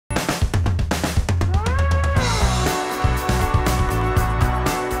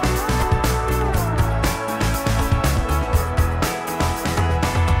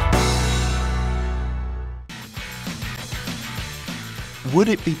would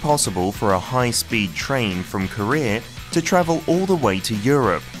it be possible for a high-speed train from Korea to travel all the way to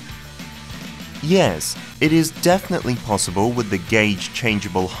Europe? Yes, it is definitely possible with the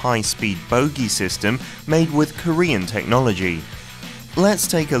gauge-changeable high-speed bogie system made with Korean technology. Let's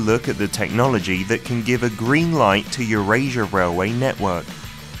take a look at the technology that can give a green light to Eurasia railway network.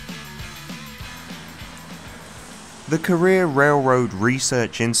 The Korea Railroad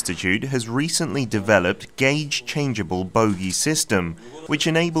Research Institute has recently developed gauge-changeable bogie system, which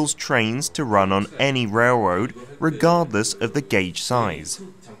enables trains to run on any railroad regardless of the gauge size.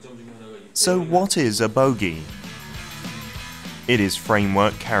 So what is a bogie? It is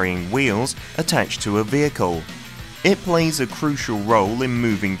framework carrying wheels attached to a vehicle. It plays a crucial role in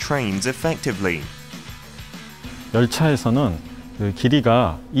moving trains effectively. 열차에서는 그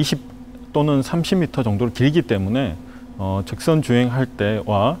길이가 20 또는 30m 정도로 길기 때문에 직선 주행할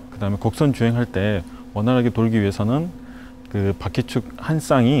때와 그다음에 곡선 주행할 때 원활하게 돌기 위해서는 그 바퀴축 한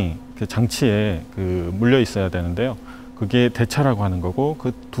쌍이 그 장치에 그 물려 있어야 되는데요. 그게 대차라고 하는 거고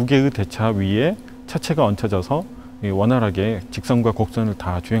그 두 개의 대차 위에 차체가 얹혀져서 원활하게 직선과 곡선을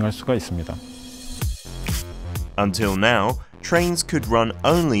다 주행할 수가 있습니다. Until now, trains could run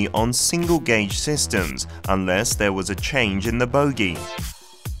only on single gauge systems unless there was a change in the bogie.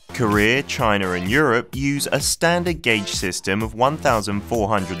 Korea, China and Europe use a standard gauge system of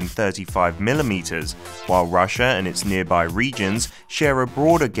 1,435mm, while Russia and its nearby regions share a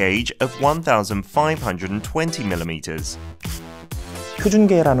broader gauge of 1,520mm.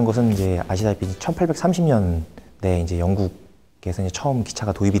 표준계라는 것은 이제 아시다시피 1830년대 이제 영국에서 이제 처음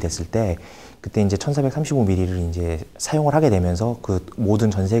기차가 도입이 됐을 때 그때 이제 1435mm를 이제 사용을 하게 되면서 그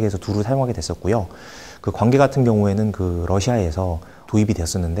모든 전 세계에서 두루 사용하게 됐었고요. 그 관계 같은 경우에는 그 러시아에서 도입이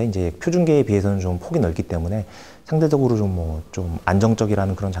됐었는데 이제 표준계에 비해서는 좀 폭이 넓기 때문에 상대적으로 좀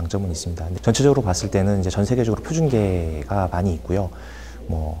안정적이라는 그런 장점은 있습니다. 근데 전체적으로 봤을 때는 이제 전 세계적으로 표준계가 많이 있고요.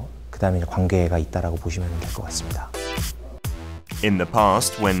 그다음에 이제 관계가 있다라고 보시면 될 것 같습니다. In the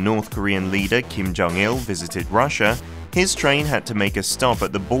past, when North Korean leader Kim Jong-il visited Russia, his train had to make a stop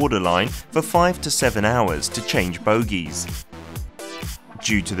at the borderline for 5 to 7 hours to change bogies.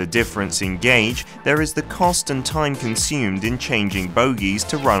 Due to the difference in gauge, there is the cost and time consumed in changing bogies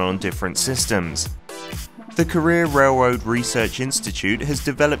to run on different systems. The Korea Railroad Research Institute has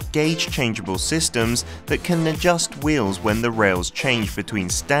developed gauge-changeable systems that can adjust wheels when the rails change between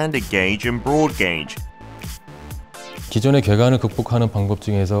standard gauge and broad gauge. 기존의 궤간을 극복하는 방법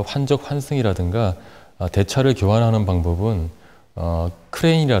중에서 환적 환승이라든가 대차를 교환하는 방법은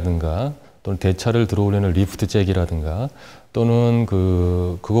크레인이라든가 또는 대차를 들어올리는 리프트 잭이라든가 또는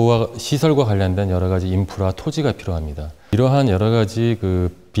그거와 시설과 관련된 여러 가지 인프라, 토지가 필요합니다. 이러한 여러 가지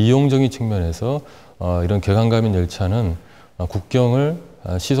그 비용적인 측면에서 이런 궤간감인 열차는 국경을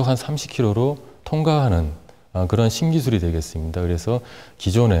시속 한 30km로 통과하는 그런 신기술이 되겠습니다. 그래서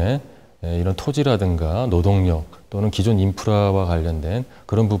기존에 이런 토지라든가 노동력 또는 기존 인프라와 관련된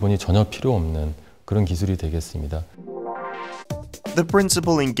그런 부분이 전혀 필요 없는 그런 기술이 되겠습니다. The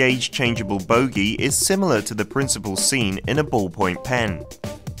principle in gauge-changeable bogie is similar to the principle seen in a ballpoint pen.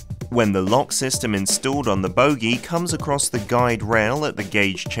 When the lock system installed on the bogie comes across the guide rail at the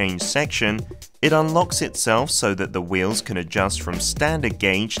gauge change section, it unlocks itself so that the wheels can adjust from standard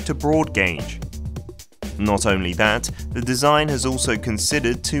gauge to broad gauge. Not only that, the design has also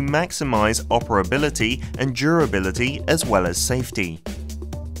considered to maximize operability and durability as well as safety.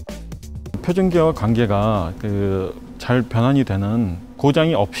 표준계와 관계가 잘 변환이 되는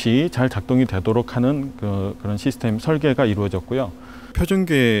고장이 없이 잘 작동이 되도록 하는 그런 시스템 설계가 이루어졌고요.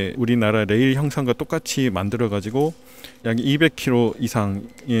 표준계 우리나라 레일 형상과 똑같이 만들어 가지고 약 200km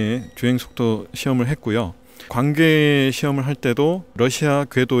이상의 주행 속도 시험을 했고요. 관계 시험을 할 때도 러시아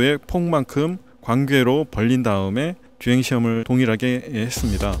궤도의 폭만큼 관계로 벌린 다음에 주행 시험을 동일하게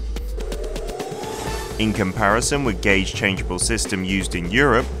했습니다. In comparison with gauge-changeable system used in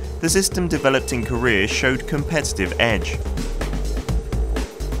Europe, the system developed in Korea showed competitive edge.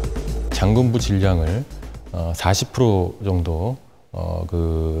 장군부 질량을 40% 정도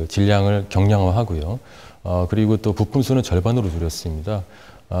그 질량을 경량화하고요. 그리고 또 부품 수는 절반으로 줄였습니다.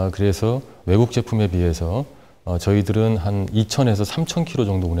 그래서 외국 제품에 비해서 저희들은 한 2,000에서 3,000km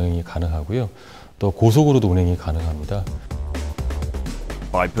정도 운행이 가능하고요. 또 고속으로도 운행이 가능합니다.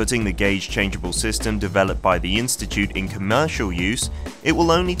 By putting the gauge-changeable system developed by the Institute in commercial use, it will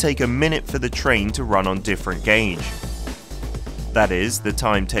only take a minute for the train to run on different gauge. That is, the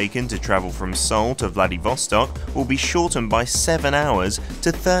time taken to travel from Seoul to Vladivostok will be shortened by 7 hours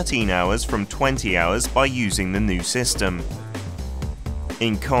to 13 hours from 20 hours by using the new system.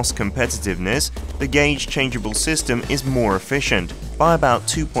 In cost competitiveness, the gauge-changeable system is more efficient, by about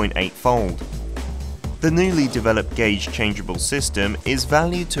 2.8-fold. The newly developed gauge-changeable system is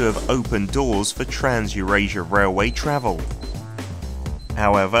valued to have opened doors for Trans-Eurasia Railway travel.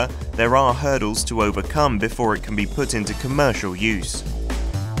 However, there are hurdles to overcome before it can be put into commercial use.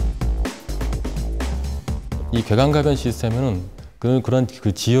 이 궤강가변 시스템은 그런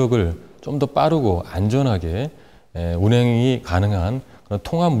지역을 좀 더 빠르고 안전하게 운행이 가능한 그런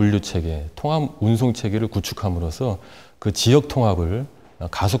통합 물류 체계, 통합 운송 체계를 구축함으로써 그 지역 통합을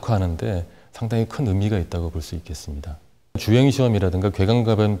가속화하는 데 상당히 큰 의미가 있다고 볼 수 있겠습니다. 주행 시험이라든가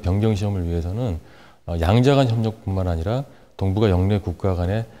궤강가변 변경 시험을 위해서는 양자 간 협력뿐만 아니라 동북아 영내 국가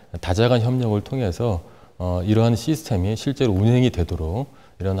간의 다자 간 협력을 통해서 이러한 시스템이 실제로 운행이 되도록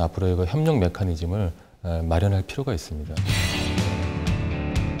이런 앞으로의 협력 메커니즘을 마련할 필요가 있습니다.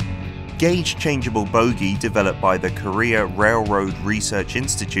 Gauge-changeable bogie developed by the Korea Railroad Research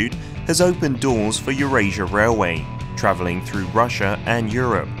Institute has opened doors for Eurasia Railway, traveling through Russia and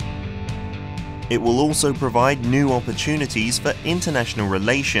Europe. It will also provide new opportunities for international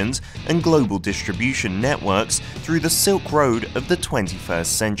relations and global distribution networks through the Silk Road of the 21st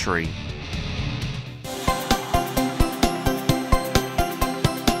century.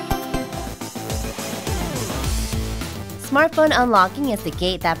 Smartphone unlocking is the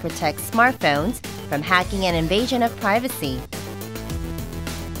gate that protects smartphones from hacking and invasion of privacy.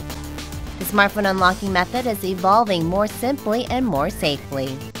 The smartphone unlocking method is evolving more simply and more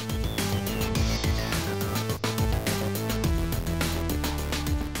safely.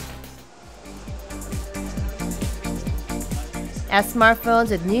 As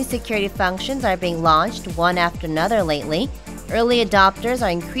smartphones with new security functions are being launched one after another lately, early adopters are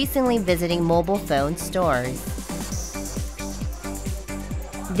increasingly visiting mobile phone stores.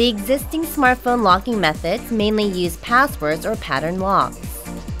 The existing smartphone locking methods mainly use passwords or pattern locks.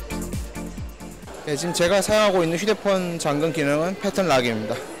 네, 지금 제가 사용하고 있는 휴대폰 잠금 기능은 패턴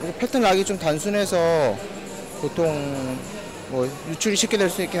락입니다. 패턴 락이 좀 단순해서 보통 유출이 쉽게 될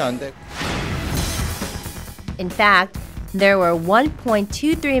수 있긴 한데. In fact, there were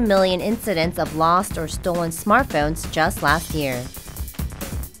 1.23 million incidents of lost or stolen smartphones just last year.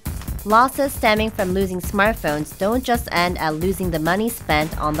 Losses stemming from losing smartphones don't just end at losing the money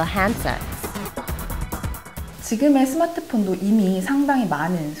spent on the handsets. 지금의 스마트폰도 이미 상당히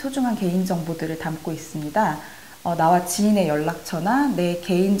많은 소중한 개인정보들을 담고 있습니다. 나와 지인의 연락처나 내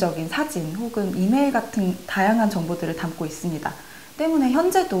개인적인 사진 혹은 이메일 같은 다양한 정보들을 담고 있습니다. 때문에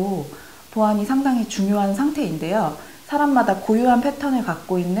현재도 보안이 상당히 중요한 상태인데요. 사람마다 고유한 패턴을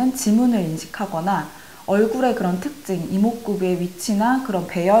갖고 있는 지문을 인식하거나 얼굴의 그런 특징, 이목구비의 위치나 그런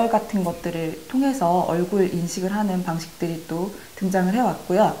배열 같은 것들을 통해서 얼굴 인식을 하는 방식들이 또 등장을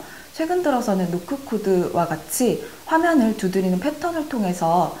해왔고요. 최근 들어서는 노크코드와 같이 화면을 두드리는 패턴을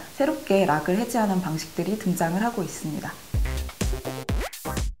통해서 새롭게 락을 해제하는 방식들이 등장을 하고 있습니다.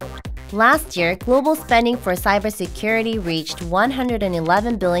 Last year, global spending for cybersecurity reached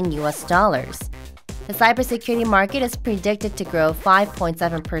 $111 billion. The cybersecurity market is predicted to grow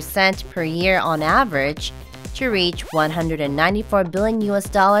 5.7% per year on average to reach $194 billion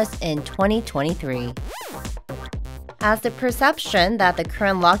in 2023. As the perception that the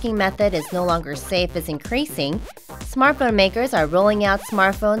current locking method is no longer safe is increasing, smartphone makers are rolling out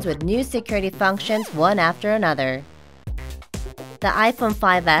smartphones with new security functions one after another. The iPhone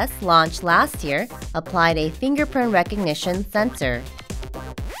 5S, launched last year, applied a fingerprint recognition sensor.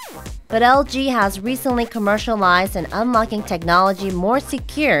 But LG has recently commercialized an unlocking technology more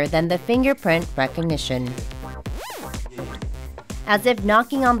secure than the fingerprint recognition. As if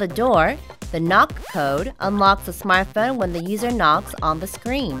knocking on the door, the knock code unlocks the smartphone when the user knocks on the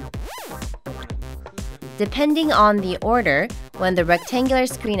screen. Depending on the order, when the rectangular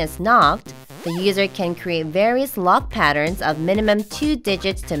screen is knocked, the user can create various lock patterns of minimum 2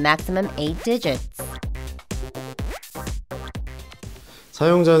 digits to maximum 8 digits.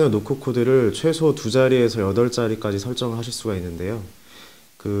 사용자는 노크 코드를 최소 2자리에서 8자리까지 설정을 하실 수가 있는데요.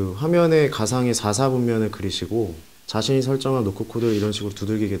 그 화면에 가상의 4사분면을 그리시고 자신이 설정한 노크 코드를 이런 식으로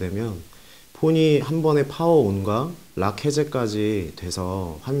두들기게 되면 폰이 한 번에 파워 온과 락 해제까지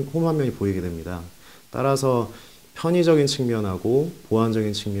돼서 홈 화면이 보이게 됩니다. 따라서 편의적인 측면하고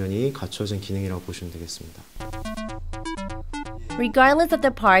보안적인 측면이 갖춰진 기능이라고 보시면 되겠습니다. Regardless of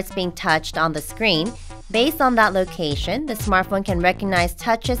the parts being touched on the screen, based on that location, the smartphone can recognize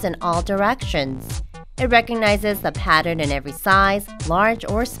touches in all directions. It recognizes the pattern in every size, large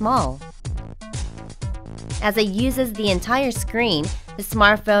or small. As it uses the entire screen, the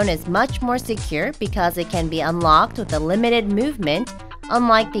smartphone is much more secure because it can be unlocked with a limited movement,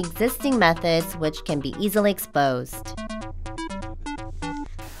 unlike the existing methods which can be easily exposed.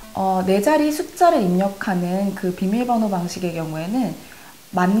 4자리 숫자를 입력하는 그 비밀번호 방식의 경우에는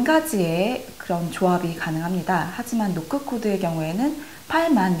 10,000가지의 그런 조합이 가능합니다. 하지만 노크 코드의 경우에는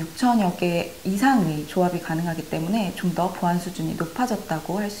 86,000여 개 이상의 조합이 가능하기 때문에 좀 더 보안 수준이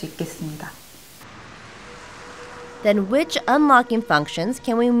높아졌다고 할 수 있겠습니다. Then which unlocking functions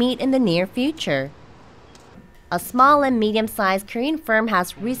can we meet in the near future? A small and medium-sized Korean firm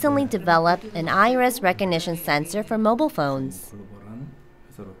has recently developed an iris recognition sensor for mobile phones.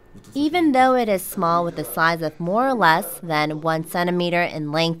 Even though it is small with a size of more or less than 1 centimeter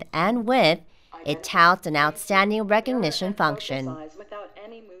in length and width, it touts an outstanding recognition function.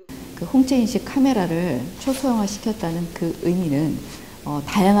 그 홍채 인식 카메라를 초소형화시켰다는 그 의미는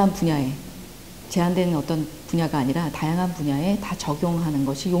다양한 분야에 제한되는 어떤 분야가 아니라 다양한 분야에 다 적용하는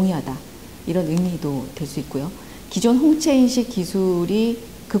것이 용이하다. 이런 의미도 될 수 있고요. 기존 홍채 인식 기술이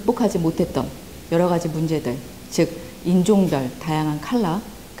극복하지 못했던 여러 가지 문제들, 즉 인종별 다양한 컬러,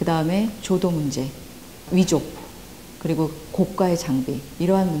 그 다음에 조도 문제, 위족, 그리고 고가의 장비,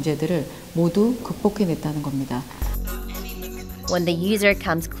 이러한 문제들을 모두 극복해냈다는 겁니다. When the user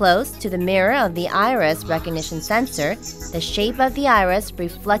comes close to the mirror of the iris recognition sensor, the shape of the iris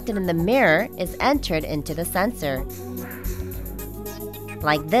reflected in the mirror is entered into the sensor.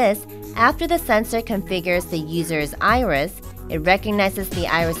 Like this, after the sensor configures the user's iris, it recognizes the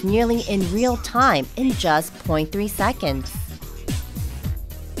iris nearly in real time in just 0.3 seconds.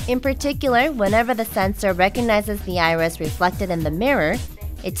 In particular, whenever the sensor recognizes the iris reflected in the mirror,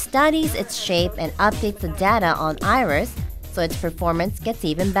 it studies its shape and updates the data on iris, so its performance gets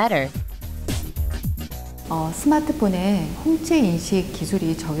even better. 스마트폰에 홍채 인식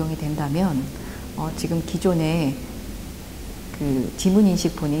기술이 적용이 된다면 지금 기존에 그 지문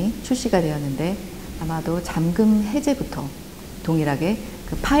인식 폰이 출시가 되었는데 아마도 잠금 해제부터 동일하게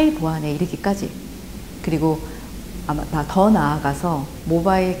그 파일 보안에 이르기까지, 그리고 아마 더 나아가서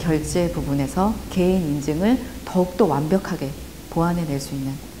모바일 결제 부분에서 개인 인증을 더욱더 완벽하게 보완해낼 수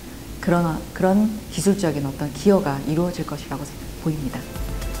있는 그런 기술적인 어떤 기여가 이루어질 것이라고 보입니다.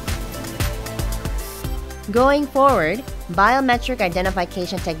 Going forward, biometric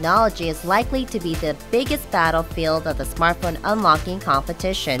identification technology is likely to be the biggest battlefield of the smartphone unlocking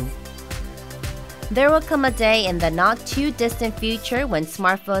competition. There will come a day in the not too distant future when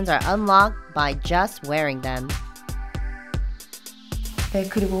smartphones are unlocked by just wearing them. 네,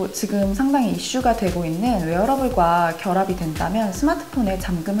 그리고 지금 상당히 이슈가 되고 있는 웨어러블과 결합이 된다면 스마트폰의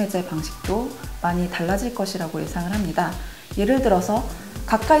잠금 해제 방식도 많이 달라질 것이라고 예상을 합니다. 예를 들어서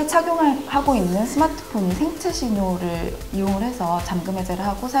가까이 착용하고 있는 스마트폰이 생체 신호를 이용을 해서 잠금 해제를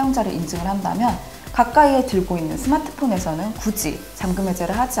하고 사용자를 인증을 한다면 가까이에 들고 있는 스마트폰에서는 굳이 잠금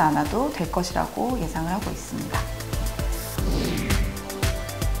해제를 하지 않아도 될 것이라고 예상을 하고 있습니다.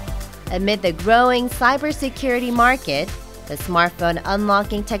 Amid the growing cybersecurity market, the smartphone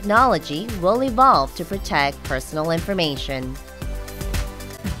unlocking technology will evolve to protect personal information.